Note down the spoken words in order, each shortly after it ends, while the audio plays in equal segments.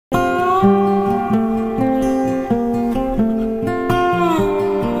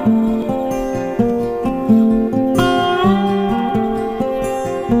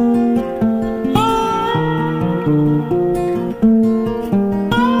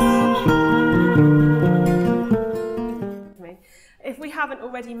haven't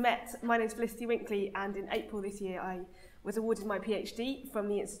already met, my name is Felicity Winkley, and in April this year I was awarded my PhD from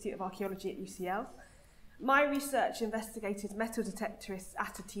the Institute of Archaeology at UCL. My research investigated metal detectorists'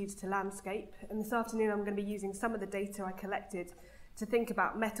 attitudes to landscape, and this afternoon I'm going to be using some of the data I collected to think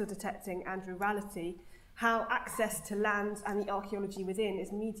about metal detecting and rurality, how access to land and the archaeology within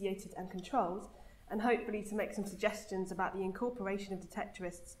is mediated and controlled, and hopefully to make some suggestions about the incorporation of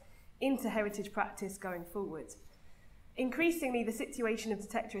detectorists into heritage practice going forward. Increasingly, the situation of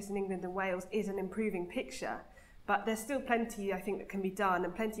detectorists in England and Wales is an improving picture, but there's still plenty, I think, that can be done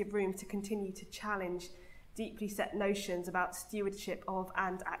and plenty of room to continue to challenge deeply set notions about stewardship of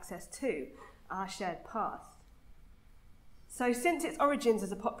and access to our shared past. So since its origins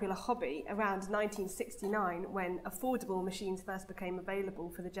as a popular hobby around 1969, when affordable machines first became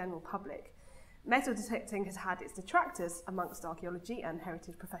available for the general public, metal detecting has had its detractors amongst archaeology and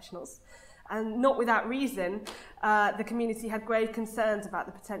heritage professionals. And not without reason, the community had grave concerns about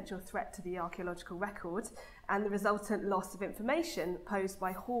the potential threat to the archaeological record and the resultant loss of information posed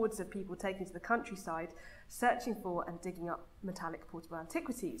by hordes of people taking to the countryside, searching for and digging up metallic portable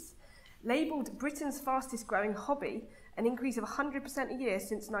antiquities. Labelled Britain's fastest growing hobby, an increase of 100% a year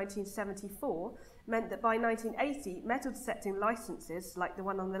since 1974 meant that by 1980, metal detecting licences, like the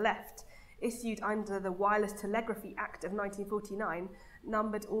one on the left, issued under the Wireless Telegraphy Act of 1949,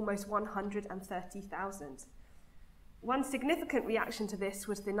 numbered almost 130,000. One significant reaction to this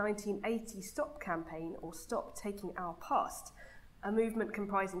was the 1980 Stop campaign, or Stop Taking Our Past, a movement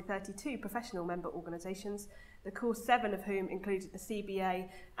comprising 32 professional member organisations, the core 7 of whom included the CBA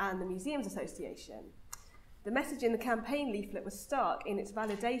and the Museums Association. The message in the campaign leaflet was stark in its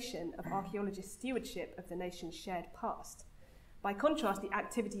validation of archaeologists' stewardship of the nation's shared past. By contrast, the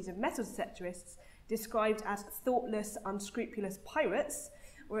activities of metal detectorists, described as thoughtless, unscrupulous pirates,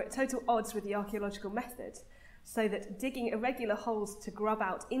 were at total odds with the archaeological method, so that digging irregular holes to grub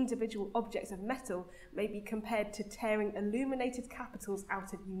out individual objects of metal may be compared to tearing illuminated capitals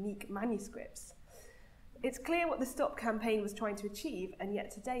out of unique manuscripts. It's clear what the Stop campaign was trying to achieve, and yet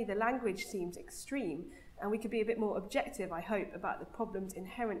today the language seems extreme, and we could be a bit more objective, I hope, about the problems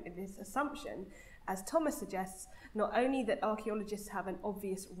inherent in this assumption, as Thomas suggests, not only that archaeologists have an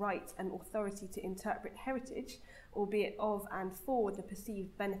obvious right and authority to interpret heritage, albeit of and for the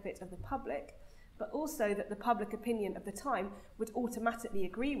perceived benefit of the public, but also that the public opinion of the time would automatically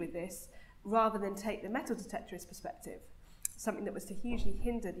agree with this, rather than take the metal detectorist perspective, something that was to hugely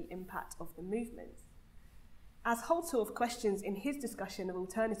hinder the impact of the movement. As Holtorf questions in his discussion of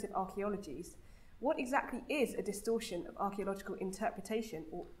alternative archaeologies, what exactly is a distortion of archaeological interpretation,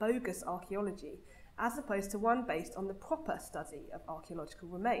 or bogus archaeology, as opposed to one based on the proper study of archaeological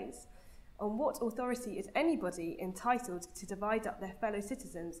remains? On what authority is anybody entitled to divide up their fellow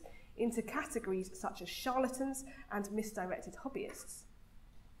citizens into categories such as charlatans and misdirected hobbyists?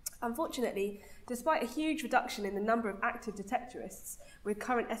 Unfortunately, despite a huge reduction in the number of active detectorists, with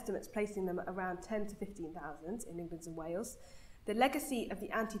current estimates placing them at around 10 to 15,000 in England and Wales, the legacy of the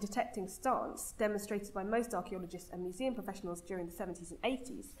anti-detecting stance, demonstrated by most archaeologists and museum professionals during the 70s and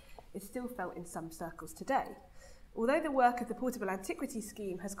 80s, is still felt in some circles today. Although the work of the Portable Antiquities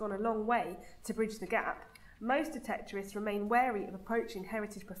Scheme has gone a long way to bridge the gap, most detectorists remain wary of approaching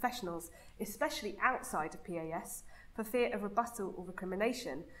heritage professionals, especially outside of PAS, for fear of rebuttal or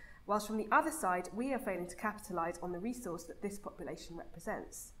recrimination, whilst from the other side we are failing to capitalise on the resource that this population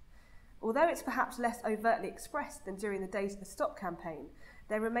represents. Although it's perhaps less overtly expressed than during the days of the Stop campaign,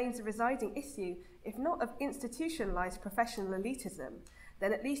 there remains a residing issue, if not of institutionalised professional elitism,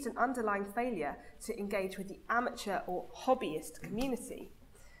 then at least an underlying failure to engage with the amateur or hobbyist community.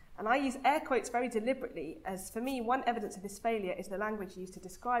 And I use air quotes very deliberately, as for me, one evidence of this failure is the language used to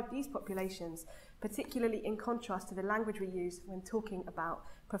describe these populations, particularly in contrast to the language we use when talking about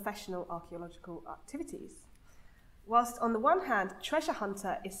professional archaeological activities. Whilst on the one hand, treasure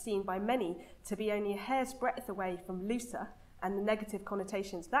hunter is seen by many to be only a hair's breadth away from looter and the negative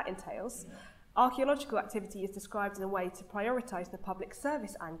connotations that entails, archaeological activity is described in a way to prioritise the public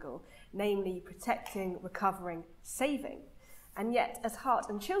service angle, namely protecting, recovering, saving. And yet, as Hart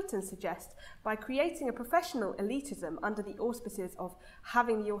and Chilton suggest, by creating a professional elitism under the auspices of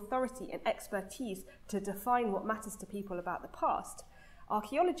having the authority and expertise to define what matters to people about the past,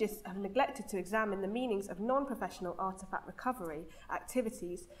 archaeologists have neglected to examine the meanings of non-professional artefact recovery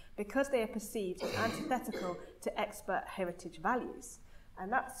activities because they are perceived as antithetical to expert heritage values. And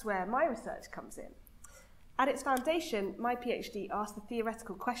that's where my research comes in. At its foundation, my PhD asked the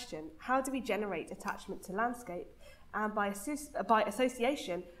theoretical question, how do we generate attachment to landscape? And by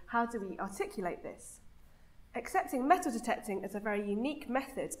association, how do we articulate this? Accepting metal detecting as a very unique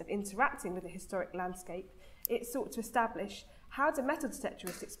method of interacting with the historic landscape, it sought to establish how do metal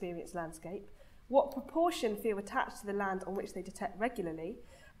detectorists experience landscape, what proportion feel attached to the land on which they detect regularly,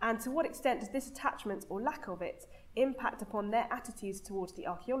 and to what extent does this attachment or lack of it impact upon their attitudes towards the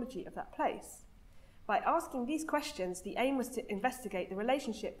archaeology of that place. By asking these questions, the aim was to investigate the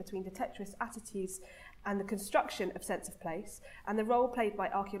relationship between detectorist attitudes and the construction of sense of place, and the role played by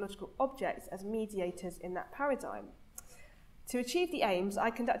archaeological objects as mediators in that paradigm. To achieve the aims, I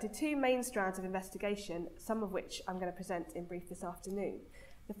conducted two main strands of investigation, some of which I'm going to present in brief this afternoon.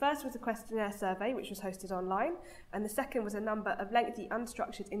 The first was a questionnaire survey, which was hosted online, and the second was a number of lengthy,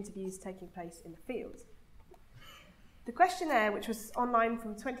 unstructured interviews taking place in the field. The questionnaire, which was online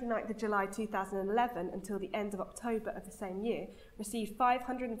from 29th of July 2011 until the end of October of the same year, received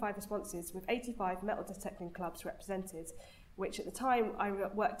 505 responses with 85 metal detecting clubs represented, which at the time I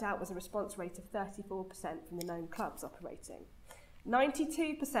worked out was a response rate of 34% from the known clubs operating.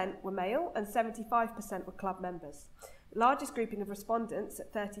 92% were male and 75% were club members. The largest grouping of respondents,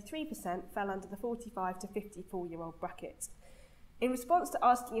 at 33%, fell under the 45 to 54-year-old bracket. In response to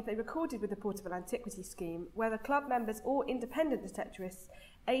asking if they recorded with the Portable Antiquity Scheme, whether club members or independent detectorists,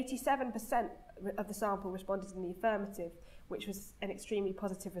 87% of the sample responded in the affirmative, which was an extremely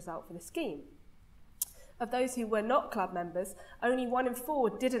positive result for the scheme. Of those who were not club members, only 1 in 4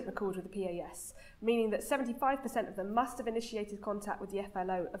 didn't record with the PAS, meaning that 75% of them must have initiated contact with the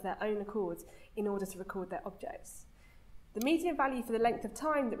FLO of their own accord in order to record their objects. The median value for the length of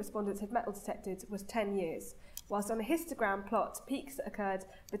time that respondents had metal detected was 10 years, whilst on a histogram plot, peaks occurred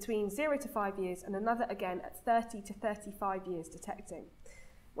between 0 to 5 years and another again at 30 to 35 years detecting.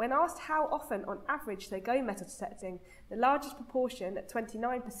 When asked how often on average they go metal detecting, the largest proportion, at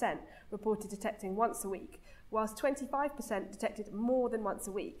 29%, reported detecting once a week, whilst 25% detected more than once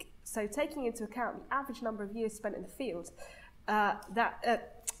a week. So taking into account the average number of years spent in the field,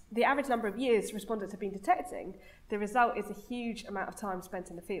 the average number of years respondents have been detecting, the result is a huge amount of time spent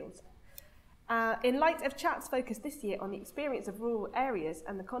in the field. In light of chats focused this year on the experience of rural areas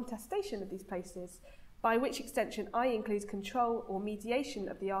and the contestation of these places, by which extension I include control or mediation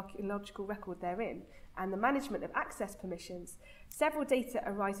of the archaeological record therein, and the management of access permissions, several data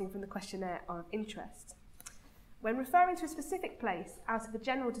arising from the questionnaire are of interest. When referring to a specific place out of the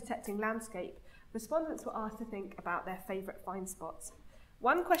general detecting landscape, respondents were asked to think about their favourite find spots.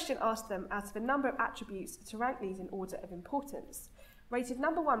 One question asked them out of a number of attributes to rank these in order of importance. Rated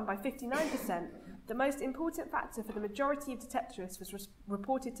number 1 by 59%, the most important factor for the majority of detectorists was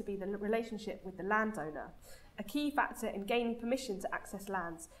reported to be the relationship with the landowner, a key factor in gaining permission to access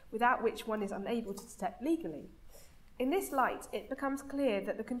lands, without which one is unable to detect legally. In this light, it becomes clear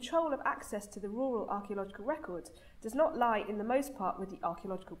that the control of access to the rural archaeological record does not lie in the most part with the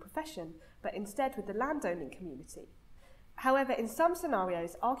archaeological profession, but instead with the landowning community. However, in some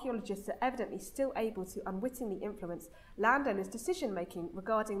scenarios, archaeologists are evidently still able to unwittingly influence landowners' decision-making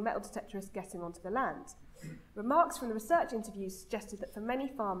regarding metal detectorists getting onto the land. Remarks from the research interviews suggested that for many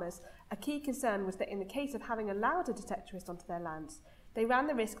farmers, a key concern was that in the case of having allowed a detectorist onto their lands, they ran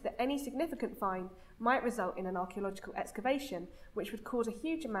the risk that any significant fine might result in an archaeological excavation, which would cause a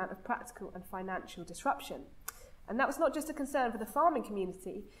huge amount of practical and financial disruption. And that was not just a concern for the farming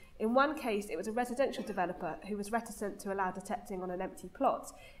community. In one case, it was a residential developer who was reticent to allow detecting on an empty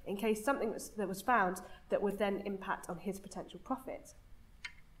plot in case something that was found that would then impact on his potential profit.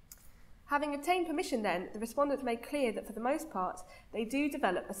 Having obtained permission then, the respondents made clear that for the most part, they do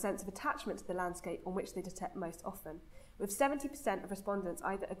develop a sense of attachment to the landscape on which they detect most often, with 70% of respondents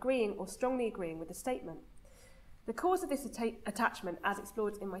either agreeing or strongly agreeing with the statement. The cause of this attachment, as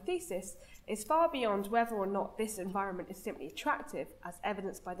explored in my thesis, is far beyond whether or not this environment is simply attractive, as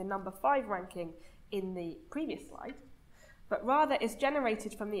evidenced by the number 5 ranking in the previous slide, but rather is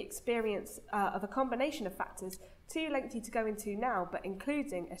generated from the experience of a combination of factors too lengthy to go into now, but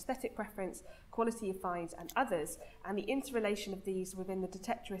including aesthetic preference, quality of finds and others, and the interrelation of these within the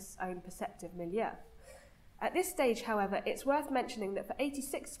detectorist's own perceptive milieu. At this stage, however, it's worth mentioning that for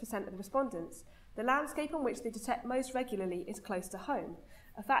 86% of the respondents, the landscape on which they detect most regularly is close to home,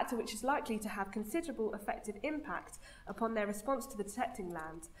 a factor which is likely to have considerable effective impact upon their response to the detecting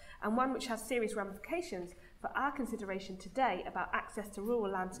land, and one which has serious ramifications for our consideration today about access to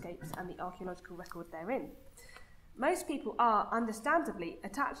rural landscapes and the archaeological record therein. Most people are, understandably,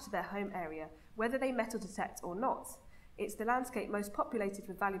 attached to their home area, whether they metal detect or not. It's the landscape most populated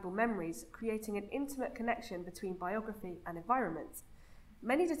with valuable memories, creating an intimate connection between biography and environment.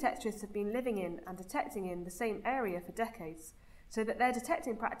 Many detectorists have been living in and detecting in the same area for decades, so that their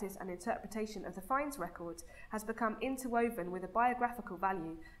detecting practice and interpretation of the finds record has become interwoven with a biographical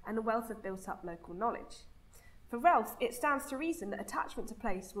value and a wealth of built-up local knowledge. For Ralph, it stands to reason that attachment to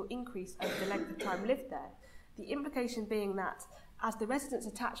place will increase over the length of time lived there, the implication being that, as the residents'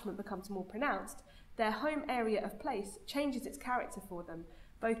 attachment becomes more pronounced, their home area of place changes its character for them,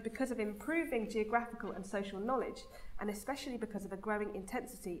 both because of improving geographical and social knowledge, and especially because of a growing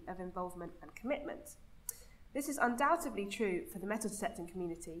intensity of involvement and commitment. This is undoubtedly true for the metal detecting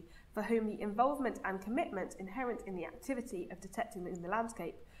community, for whom the involvement and commitment inherent in the activity of detecting in the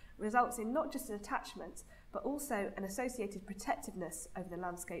landscape results in not just an attachment, but also an associated protectiveness over the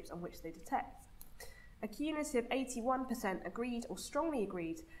landscapes on which they detect. A cumulative 81% agreed or strongly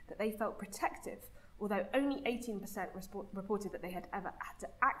agreed that they felt protective, although only 18% reported that they had ever had to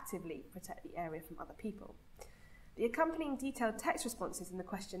actively protect the area from other people. The accompanying detailed text responses in the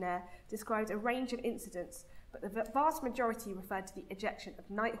questionnaire described a range of incidents, but the vast majority referred to the ejection of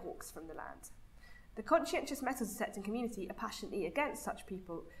nighthawks from the land. The conscientious metal detecting community are passionately against such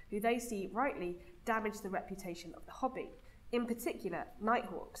people who they see, rightly, damage the reputation of the hobby, in particular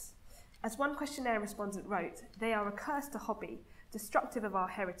nighthawks. As one questionnaire respondent wrote, they are a curse to hobby, destructive of our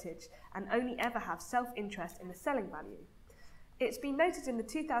heritage, and only ever have self-interest in the selling value. It's been noted in the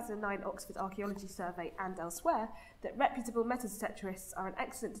 2009 Oxford Archaeology Survey and elsewhere that reputable metal detectorists are an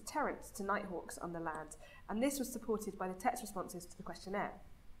excellent deterrent to nighthawks on the land, and this was supported by the text responses to the questionnaire.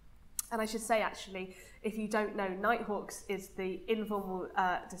 And I should say, actually, if you don't know, nighthawks is the informal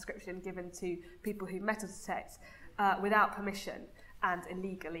description given to people who metal detect without permission and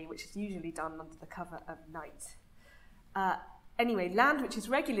illegally, which is usually done under the cover of night. Anyway, land which is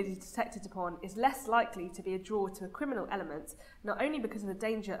regularly detected upon is less likely to be a draw to a criminal element, not only because of the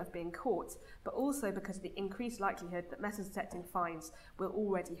danger of being caught, but also because of the increased likelihood that metal detecting finds will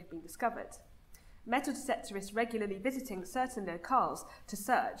already have been discovered. Metal detectorists regularly visiting certain locales to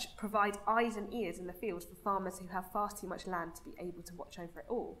search provide eyes and ears in the field for farmers who have far too much land to be able to watch over it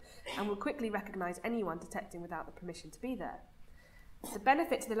all, and will quickly recognise anyone detecting without the permission to be there. The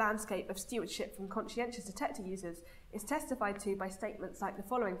benefit to the landscape of stewardship from conscientious detector users is testified to by statements like the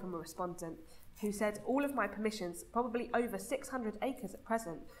following from a respondent, who said, "All of my permissions, probably over 600 acres at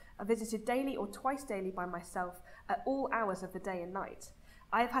present, are visited daily or twice daily by myself at all hours of the day and night.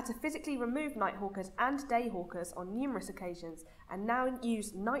 I have had to physically remove nighthawkers and dayhawkers on numerous occasions, and now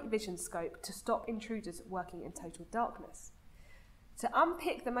use night vision scope to stop intruders working in total darkness." To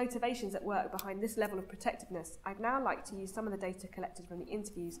unpick the motivations at work behind this level of protectiveness, I'd now like to use some of the data collected from the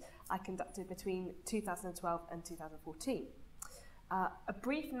interviews I conducted between 2012 and 2014. A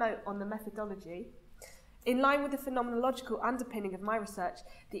brief note on the methodology. In line with the phenomenological underpinning of my research,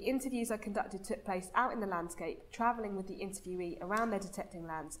 the interviews I conducted took place out in the landscape, travelling with the interviewee around their detecting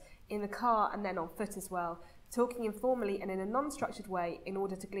lands, in the car and then on foot as well, talking informally and in a non-structured way in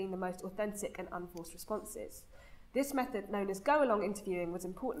order to glean the most authentic and unforced responses. This method, known as go-along interviewing, was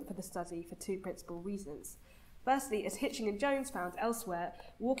important for the study for two principal reasons. Firstly, as Hitching and Jones found elsewhere,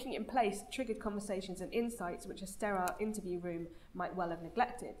 walking in place triggered conversations and insights which a sterile interview room might well have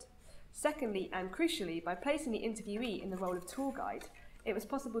neglected. Secondly, and crucially, by placing the interviewee in the role of tour guide, it was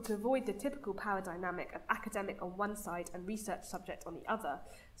possible to avoid the typical power dynamic of academic on one side and research subject on the other,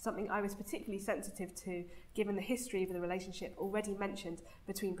 something I was particularly sensitive to given the history of the relationship already mentioned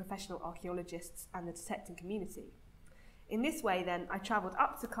between professional archaeologists and the detecting community. In this way, then, I travelled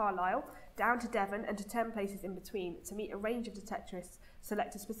up to Carlisle, down to Devon, and to 10 places in between to meet a range of detectorists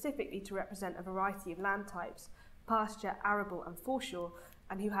selected specifically to represent a variety of land types, pasture, arable and foreshore,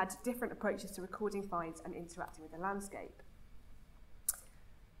 and who had different approaches to recording finds and interacting with the landscape.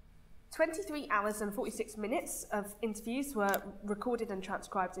 23 hours and 46 minutes of interviews were recorded and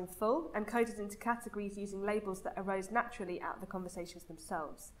transcribed in full and coded into categories using labels that arose naturally out of the conversations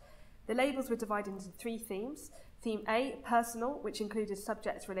themselves. The labels were divided into three themes. Theme A, personal, which included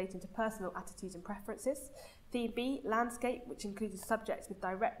subjects relating to personal attitudes and preferences. Theme B, landscape, which included subjects with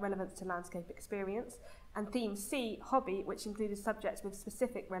direct relevance to landscape experience. And Theme C, hobby, which included subjects with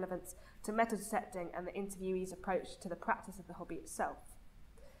specific relevance to metal detecting and the interviewee's approach to the practice of the hobby itself.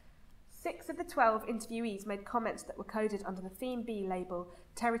 6 of the 12 interviewees made comments that were coded under the Theme B label,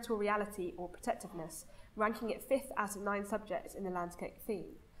 territoriality or protectiveness, ranking it 5th out of 9 subjects in the landscape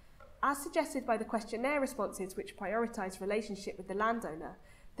theme. As suggested by the questionnaire responses which prioritise relationship with the landowner,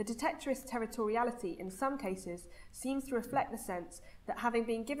 the detectorist territoriality in some cases seems to reflect the sense that having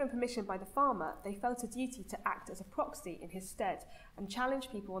been given permission by the farmer, they felt a duty to act as a proxy in his stead and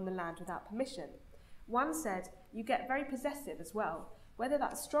challenge people on the land without permission. One said, "You get very possessive as well. Whether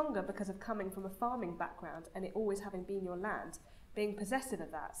that's stronger because of coming from a farming background and it always having been your land, being possessive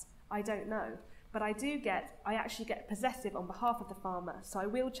of that, I don't know. But I actually get possessive on behalf of the farmer, so I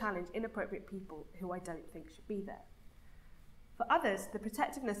will challenge inappropriate people who I don't think should be there." For others, the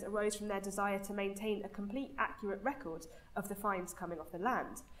protectiveness arose from their desire to maintain a complete, accurate record of the finds coming off the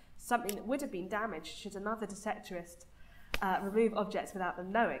land. something that would have been damaged should another detectorist remove objects without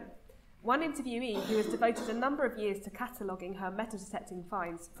them knowing. One interviewee, who has devoted a number of years to cataloguing her metal detecting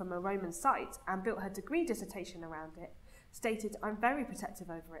finds from a Roman site and built her degree dissertation around it, stated, "I'm very protective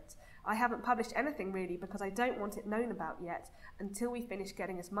over it. I haven't published anything really because I don't want it known about yet until we finish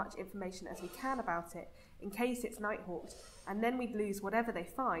getting as much information as we can about it in case it's nighthawked, and then we'd lose whatever they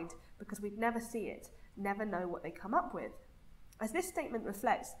find because we'd never see it, never know what they come up with." As this statement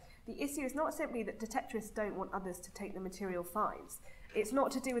reflects, the issue is not simply that detectorists don't want others to take the material finds. It's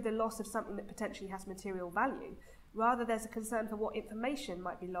not to do with the loss of something that potentially has material value. Rather, there's a concern for what information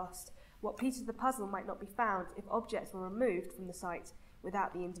might be lost, what piece of the puzzle might not be found if objects were removed from the site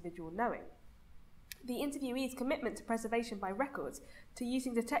without the individual knowing. The interviewee's commitment to preservation by records, to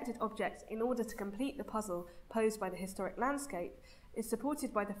using detected objects in order to complete the puzzle posed by the historic landscape, is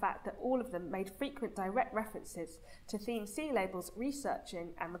supported by the fact that all of them made frequent direct references to theme C labels,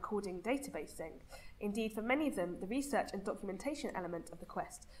 researching and recording databasing. Indeed, for many of them, the research and documentation element of the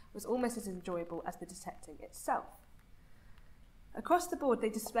quest was almost as enjoyable as the detecting itself. Across the board, they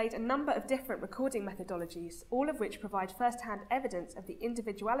displayed a number of different recording methodologies, all of which provide first-hand evidence of the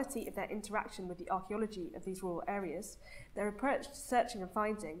individuality of their interaction with the archaeology of these rural areas, their approach to searching and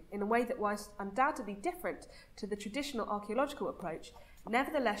finding, in a way that, whilst undoubtedly different to the traditional archaeological approach,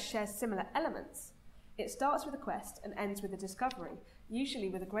 nevertheless shares similar elements. It starts with a quest and ends with a discovery, usually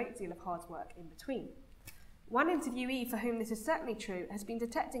with a great deal of hard work in between. One interviewee for whom this is certainly true has been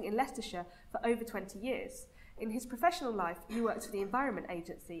detecting in Leicestershire for over 20 years. In his professional life, he works for the Environment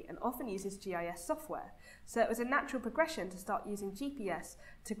Agency and often uses GIS software, so it was a natural progression to start using GPS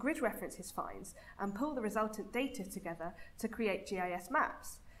to grid reference his finds and pull the resultant data together to create GIS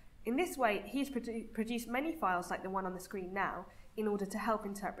maps. In this way, he's produced many files like the one on the screen now in order to help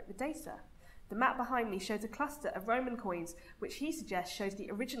interpret the data. The map behind me shows a cluster of Roman coins, which he suggests shows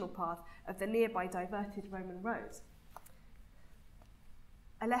the original path of the nearby diverted Roman road.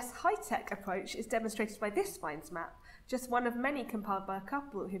 A less high-tech approach is demonstrated by this finds map, just one of many compiled by a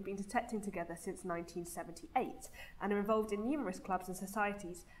couple who've been detecting together since 1978 and are involved in numerous clubs and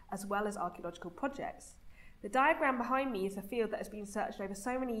societies as well as archaeological projects. The diagram behind me is a field that has been searched over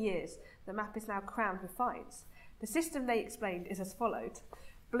so many years, the map is now crammed with finds. The system they explained is as followed.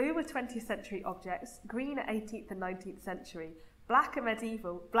 Blue are 20th century objects, green are 18th and 19th century, black are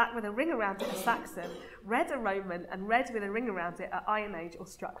medieval, black with a ring around it are Saxon, red are Roman, and red with a ring around it are Iron Age or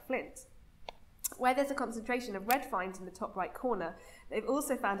struck flint. Where there's a concentration of red finds in the top right corner, they've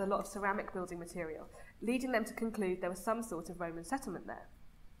also found a lot of ceramic building material, leading them to conclude there was some sort of Roman settlement there.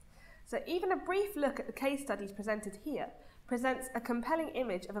 So even a brief look at the case studies presented here presents a compelling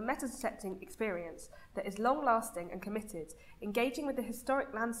image of a metal-detecting experience that is long-lasting and committed, engaging with the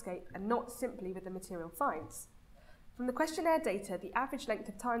historic landscape and not simply with the material finds. From the questionnaire data, the average length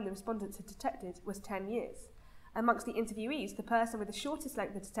of time the respondents had detected was 10 years. Amongst the interviewees, the person with the shortest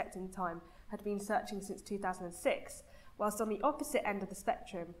length of detecting time had been searching since 2006, whilst on the opposite end of the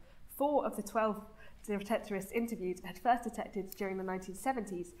spectrum, 4 of the 12 detectorists interviewed had first detected during the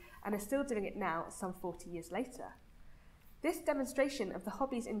 1970s and are still doing it now, some 40 years later. This demonstration of the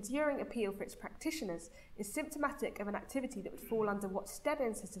hobby's enduring appeal for its practitioners is symptomatic of an activity that would fall under what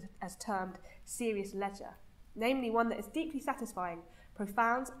Stebbins has termed serious leisure, namely one that is deeply satisfying,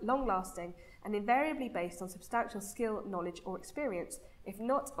 profound, long-lasting, and invariably based on substantial skill, knowledge, or experience, if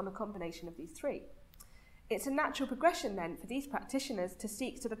not on a combination of these three. It's a natural progression, then, for these practitioners to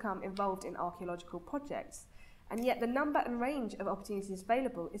seek to become involved in archaeological projects, and yet the number and range of opportunities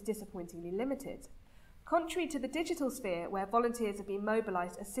available is disappointingly limited. Contrary to the digital sphere, where volunteers have been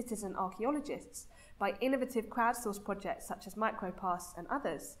mobilised as citizen archaeologists by innovative crowdsourced projects such as MicroPasts and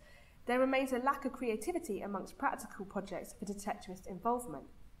others, there remains a lack of creativity amongst practical projects for detectorist involvement.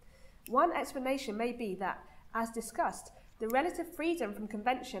 One explanation may be that, as discussed, the relative freedom from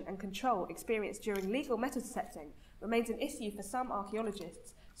convention and control experienced during legal metal detecting remains an issue for some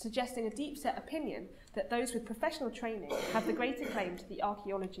archaeologists, suggesting a deep-set opinion that those with professional training have the greater claim to the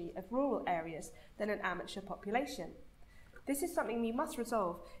archaeology of rural areas than an amateur population. This is something we must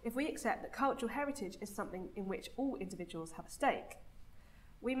resolve if we accept that cultural heritage is something in which all individuals have a stake.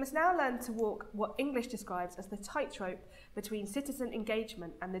 We must now learn to walk what English describes as the tightrope between citizen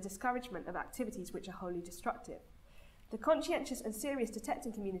engagement and the discouragement of activities which are wholly destructive. The conscientious and serious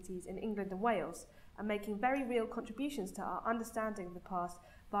detecting communities in England and Wales are making very real contributions to our understanding of the past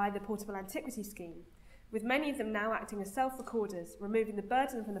via the Portable Antiquity Scheme, with many of them now acting as self-recorders, removing the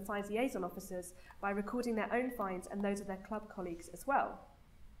burden from the finds liaison officers by recording their own finds and those of their club colleagues as well.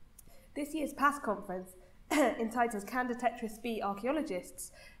 This year's PAST conference entitled Can Detectorists Be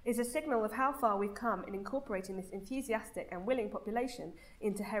Archaeologists?, is a signal of how far we've come in incorporating this enthusiastic and willing population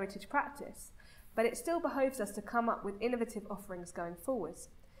into heritage practice, but it still behoves us to come up with innovative offerings going forwards.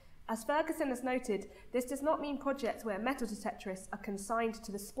 As Ferguson has noted, this does not mean projects where metal detectorists are consigned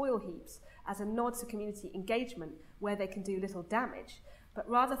to the spoil heaps as a nod to community engagement where they can do little damage, but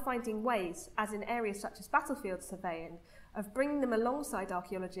rather finding ways, as in areas such as battlefield surveying, of bringing them alongside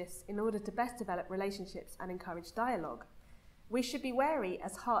archaeologists in order to best develop relationships and encourage dialogue. We should be wary,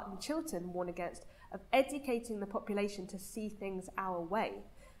 as Hart and Chilton warn against, of educating the population to see things our way,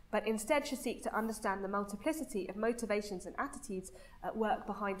 but instead should seek to understand the multiplicity of motivations and attitudes at work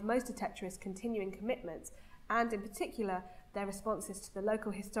behind most detectorists' continuing commitments, and in particular, their responses to the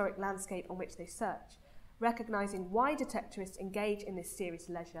local historic landscape on which they search, recognising why detectorists engage in this serious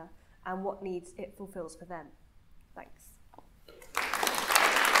leisure and what needs it fulfils for them. Thanks.